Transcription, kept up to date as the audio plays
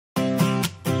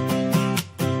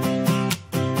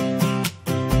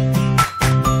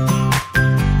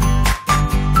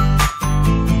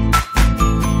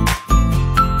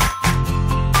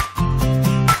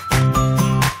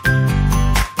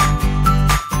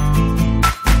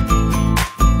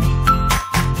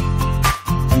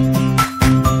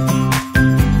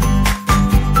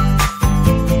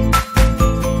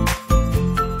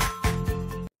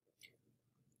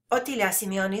Cecilia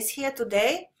Simeon is here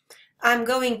today. I'm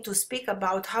going to speak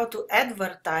about how to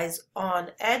advertise on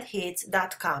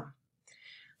AdHitz.com.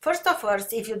 First of all,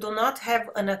 if you do not have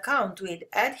an account with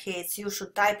AdHitz, you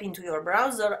should type into your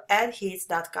browser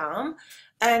AdHitz.com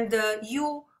and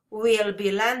you will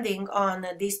be landing on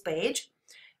this page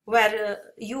where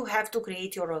you have to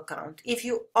create your account. If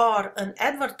you are an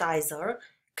advertiser,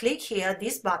 click here,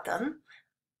 this button,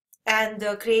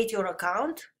 and create your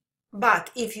account.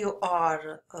 But if you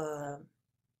are a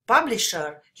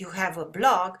publisher, you have a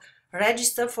blog,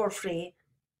 register for free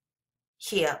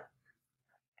here.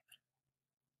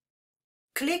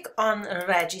 Click on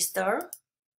register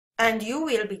and you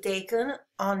will be taken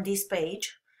on this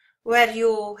page where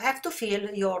you have to fill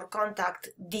your contact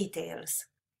details.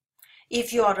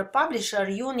 If you are a publisher,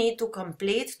 you need to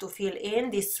fill in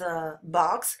this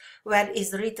box where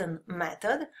is written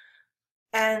method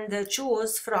and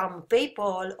choose from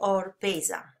PayPal or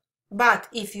Payza. But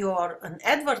if you are an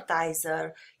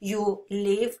advertiser, you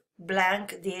leave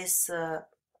blank this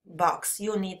box.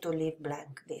 You need to leave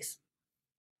blank this.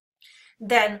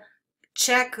 Then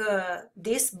check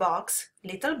this box,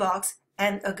 little box,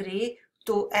 and agree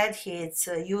to AdHitz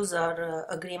user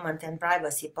agreement and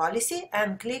privacy policy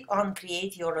and click on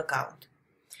create your account.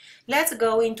 Let's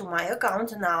go into my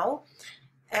account now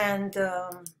and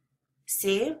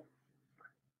see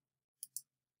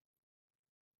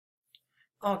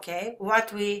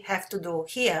what we have to do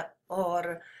here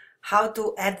or how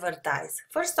to advertise.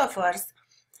 First of all,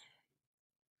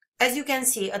 as you can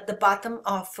see at the bottom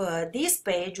of this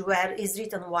page where is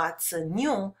written what's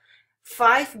new,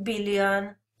 5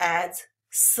 billion ads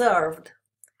served.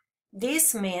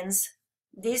 This means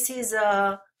this is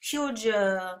a huge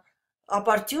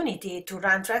opportunity to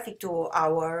run traffic to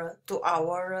our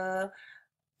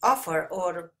offer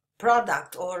or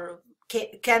product, or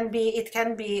it can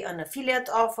be an affiliate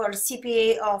offer,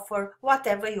 CPA offer,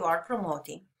 whatever you are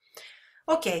promoting.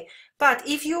 Okay, but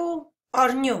if you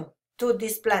are new to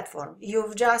this platform,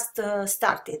 you've just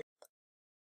started,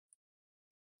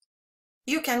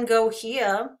 you can go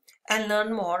here and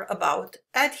learn more about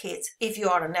AdHitz. If you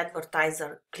are an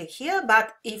advertiser, click here,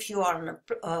 but if you are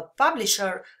a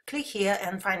publisher, click here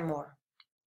and find more.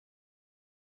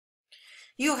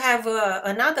 You have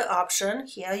another option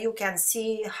here. You can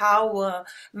see how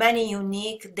many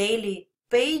unique daily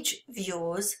page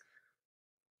views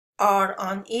are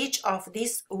on each of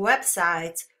these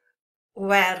websites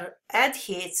where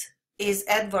AdHitz is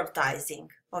advertising.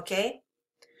 Okay,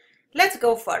 let's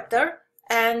go further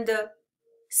and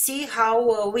see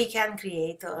how we can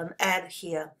create an ad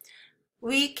here.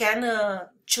 We can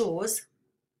choose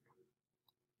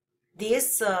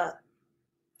this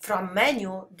from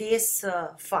menu, this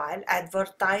file,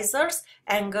 advertisers,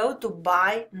 and go to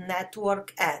buy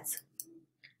network ads.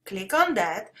 Click on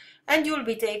that and you'll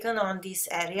be taken on this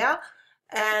area,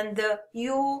 and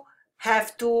you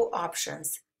have two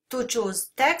options to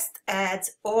choose: text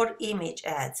ads or image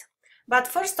ads. But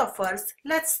first of all,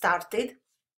 let's start it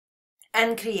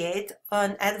and create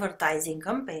an advertising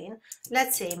campaign.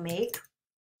 Let's say make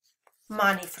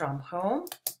money from home.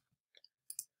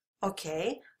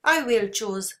 Okay, I will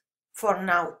choose for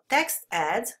now text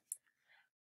ads,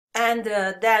 and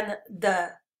then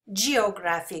the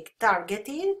geographic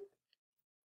targeting.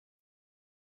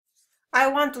 I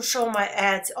want to show my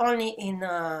ads only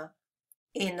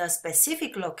in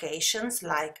specific locations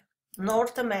like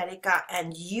North America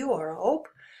and Europe,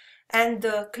 and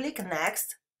click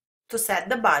next to set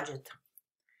the budget.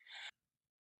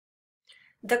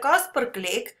 The cost per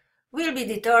click will be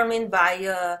determined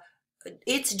by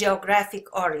its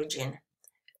geographic origin.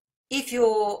 If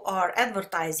you are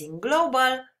advertising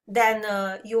global, then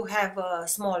you have a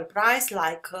small price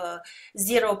like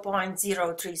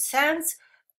 0.03 cents.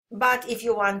 But if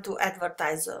you want to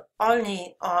advertise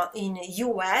only in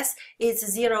US, it's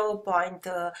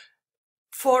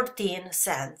 0.14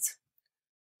 cents.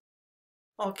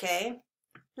 Okay,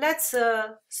 let's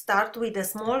start with a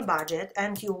small budget,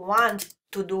 and you want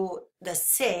to do the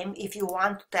same if you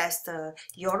want to test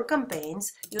your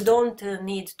campaigns. You don't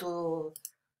need to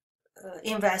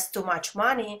invest too much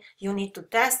money. You need to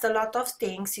test a lot of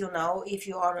things. You know, if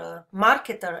you are a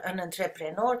marketer, an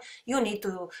entrepreneur, you need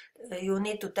to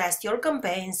test your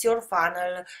campaigns, your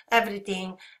funnel,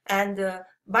 everything. And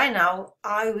by now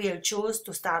I will choose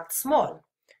to start small.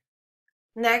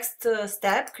 Next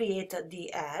step, create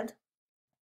the ad.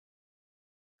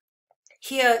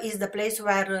 Here is the place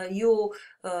where you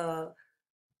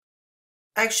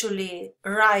actually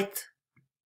write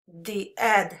the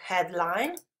ad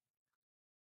headline.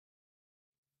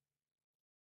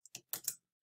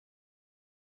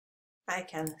 I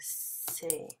can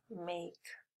say make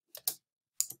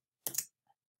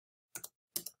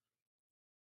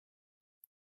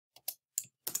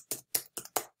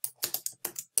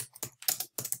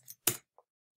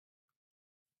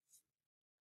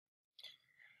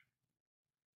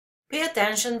Pay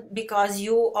attention because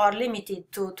you are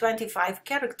limited to 25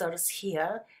 characters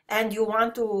here and you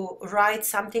want to write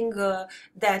something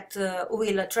that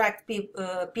will attract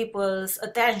people's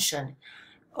attention.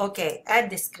 Okay, add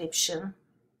description.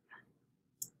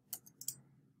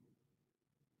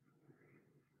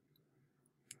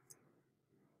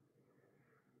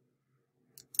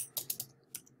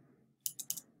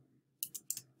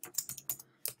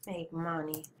 Make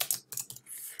money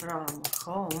from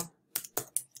home.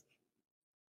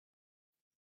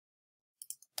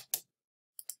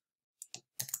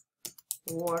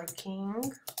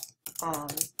 Working on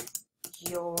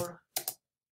your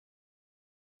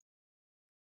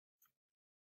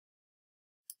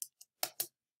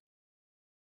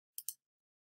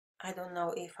I don't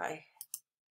know if I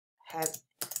have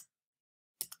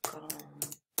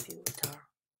computer.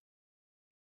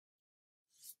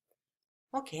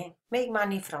 Okay, make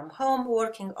money from home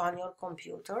working on your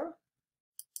computer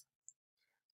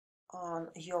on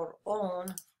your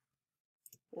own.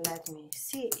 Let me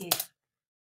see if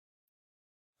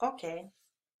okay.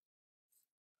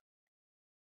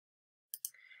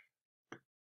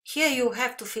 Here you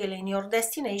have to fill in your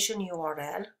destination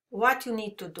URL. What you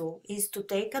need to do is to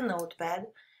take a notepad,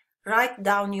 write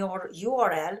down your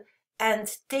URL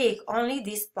and take only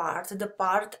this part, the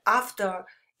part after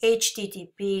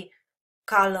http://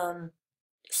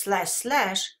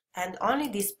 and only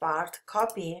this part,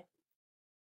 copy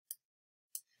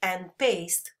and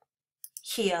paste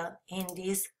here in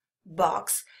this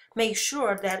box. Make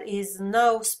sure there is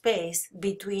no space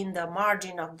between the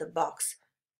margin of the box.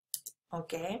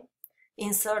 Okay,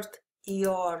 insert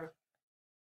your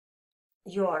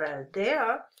URL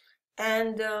there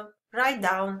and write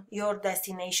down your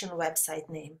destination website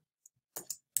name.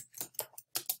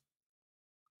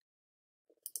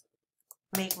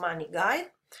 Make money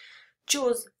guide.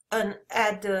 Choose an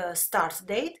ad start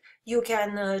date. You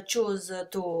can choose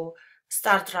to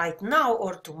start right now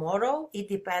or tomorrow. It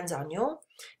depends on you.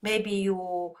 Maybe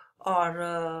you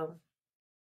are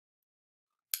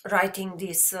writing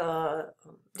these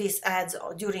ads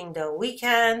during the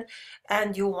weekend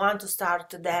and you want to start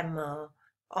them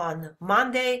on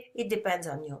Monday. It depends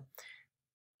on you.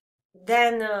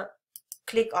 Then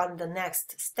click on the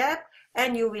next step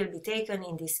and you will be taken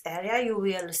in this area. You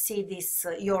will see this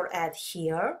your ad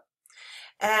here,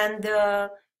 and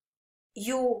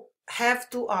you have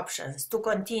two options to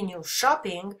continue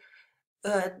shopping.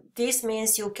 This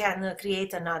means you can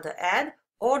create another ad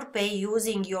or pay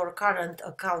using your current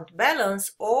account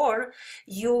balance, or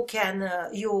you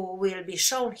will be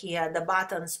shown here the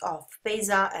buttons of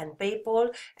Payza and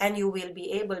PayPal, and you will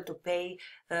be able to pay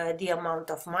the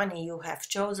amount of money you have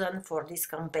chosen for this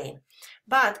campaign.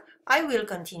 But I will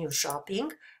continue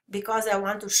shopping because I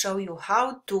want to show you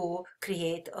how to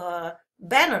create a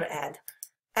banner ad,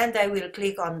 and I will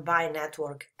click on Buy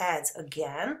Network Ads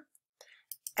again,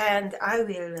 and I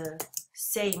will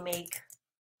say make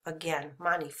again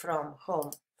money from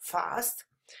home fast.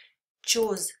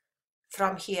 Choose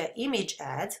from here image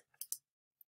ads.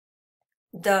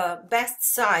 The best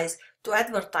size to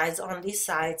advertise on these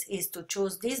sites is to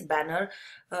choose this banner,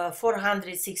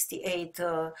 468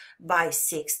 by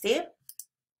 60.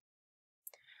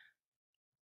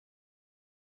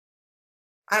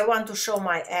 I want to show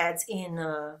my ads in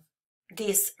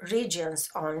these regions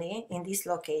only, in these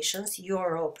locations,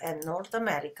 Europe and North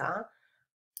America.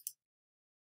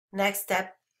 Next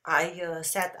step, I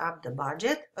set up the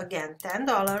budget, again $10,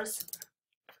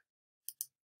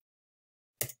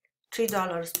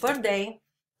 $3 per day.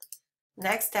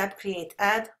 Next step, create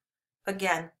ad.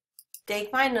 Again,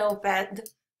 take my notepad,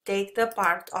 take the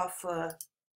part of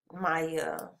my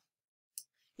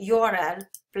URL,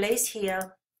 place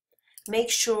here, make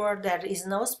sure there is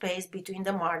no space between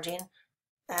the margin,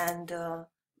 and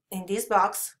in this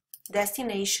box,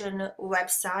 destination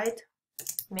website,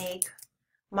 make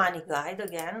money guide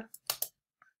again.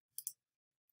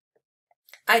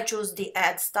 I choose the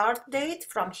ad start date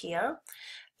from here,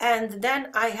 and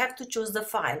then I have to choose the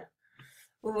file,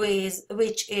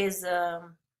 which is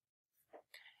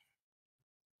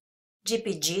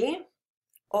GPG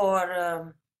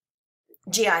or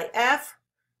GIF.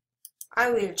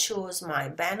 I will choose my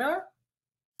banner.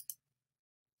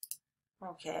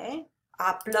 Okay,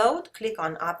 upload, click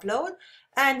on upload,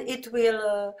 and it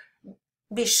will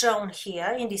be shown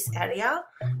here in this area.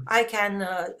 I can,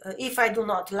 if I do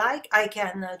not like, I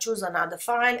can choose another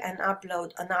file and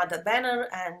upload another banner,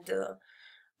 and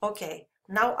okay,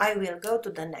 now I will go to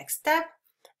the next step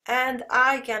and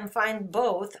I can find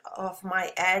both of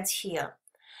my ads here.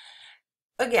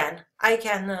 again, I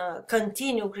can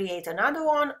continue create another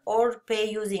one or pay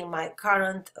using my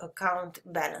current account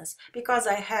balance. Because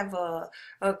I have a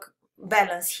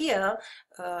balance here,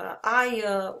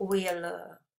 I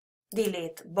will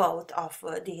delete both of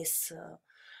these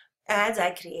ads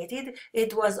I created.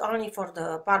 It was only for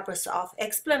the purpose of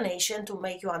explanation to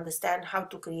make you understand how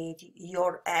to create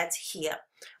your ads here.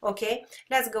 Okay,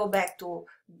 let's go back to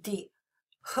the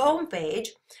home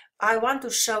page. I want to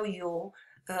show you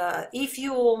if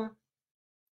you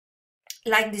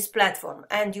like this platform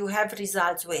and you have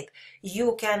results with,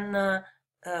 you can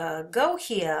go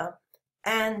here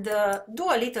and do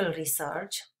a little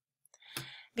research,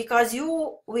 because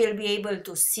you will be able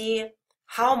to see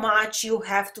how much you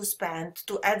have to spend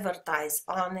to advertise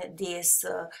on these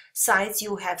sites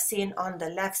you have seen on the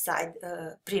left side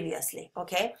previously.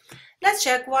 Okay, let's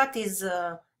check what is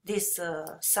this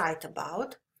site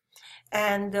about.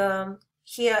 And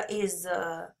here is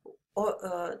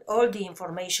all the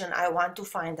information I want to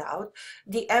find out: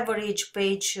 the average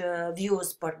page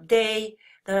views per day,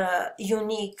 the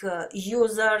unique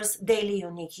users, daily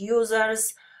unique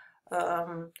users.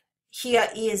 Here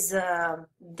is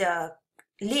the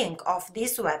link of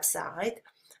this website,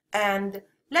 and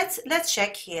let's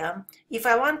check here. If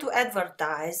I want to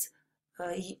advertise,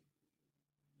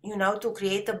 you know, to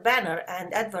create a banner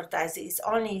and advertise, is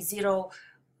only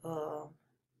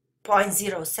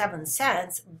 0.07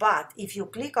 cents, but if you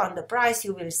click on the price,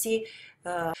 you will see.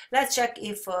 Let's check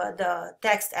if the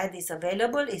text ad is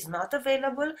available. Is not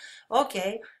available.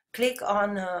 Okay, click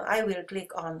on I will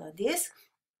click on this,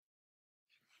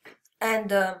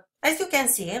 and as you can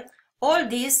see, all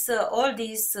these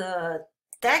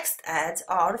text ads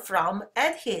are from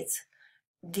AdHitz.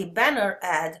 The banner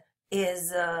ad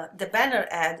is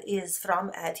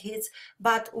from AdHitz,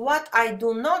 but what I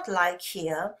do not like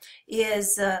here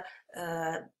is the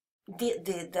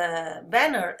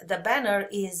banner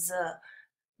is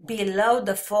below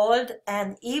the fold,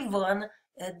 and even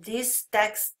this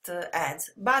text ads.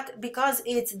 But because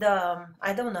it's the,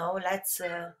 I don't know, let's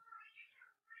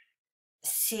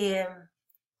see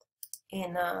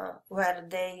in where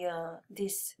they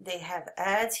they have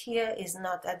ads. Here is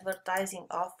not advertising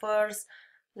offers.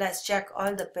 Let's check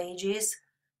all the pages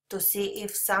to see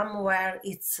if somewhere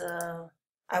it's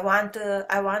I want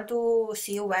to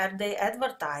see where they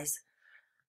advertise.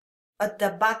 At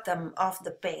the bottom of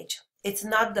the page, it's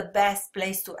not the best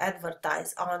place to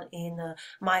advertise on, in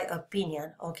my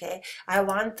opinion. Okay, I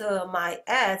want my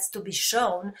ads to be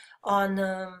shown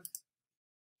on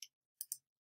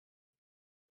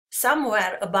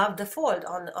somewhere above the fold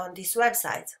on this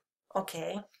website.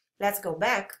 Okay, let's go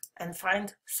back and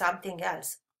find something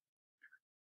else.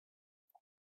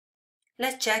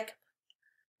 Let's check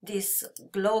this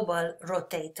global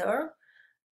rotator.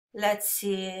 Let's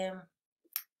see,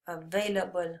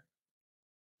 available.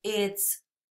 It's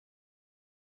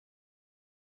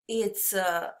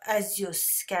as you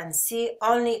can see,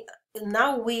 only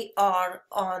now we are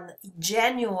on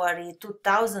January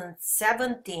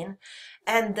 2017,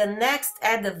 and the next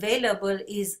ad available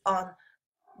is on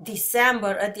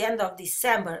December, at the end of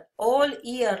December. All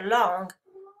year long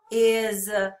is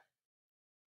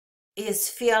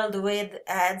filled with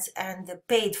ads and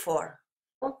paid for.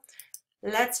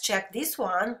 Let's check this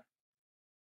one.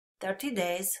 30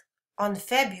 days. On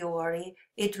February,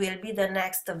 it will be the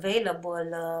next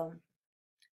available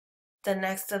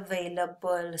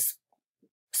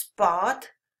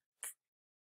spot.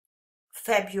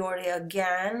 February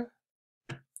again,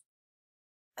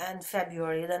 and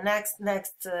February, the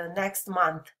next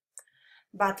month.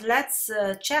 But let's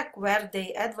check where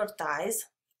they advertise.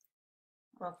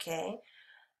 Okay,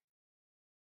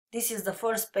 this is the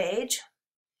first page.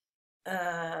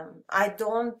 I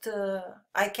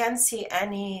can't see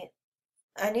any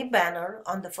banner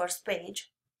on the first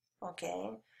page.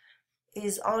 Okay,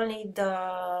 is only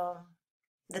the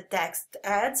text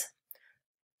ads.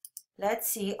 Let's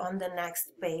see on the next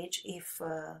page if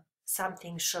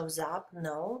something shows up.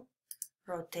 No.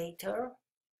 Rotator.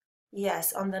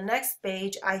 Yes, on the next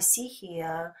page I see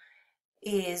here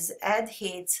is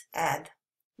AdHitz ad.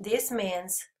 This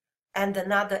means, and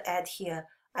another ad here,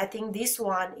 I think this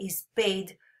one is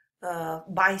paid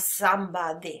by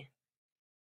somebody,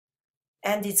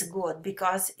 and it's good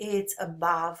because it's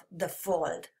above the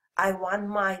fold. I want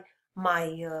my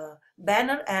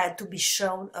banner ad to be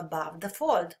shown above the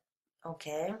fold.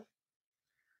 Okay,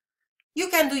 you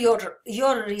can do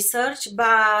your research,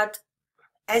 but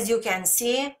as you can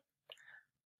see,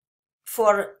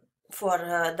 for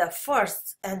the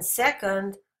first and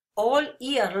second, all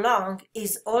year long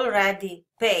is already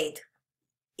paid.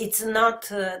 it's not,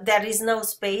 there is no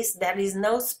space, there is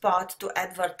no spot to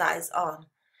advertise on.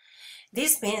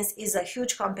 This means it's a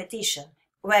huge competition.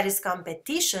 Where is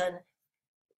competition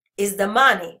is the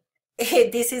money.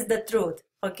 This is the truth,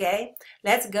 okay?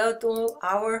 Let's go to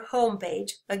our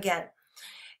homepage again.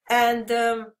 And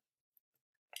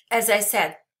as I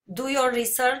said, do your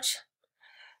research,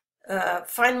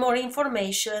 find more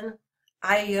information.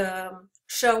 I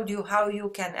showed you how you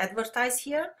can advertise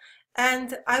here,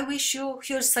 and I wish you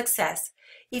huge success.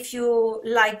 If you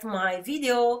liked my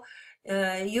video,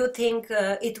 you think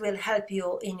it will help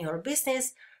you in your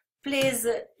business, please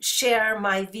share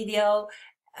my video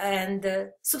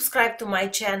and subscribe to my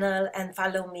channel and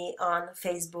follow me on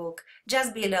Facebook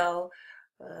just below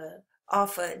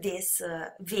of this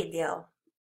video.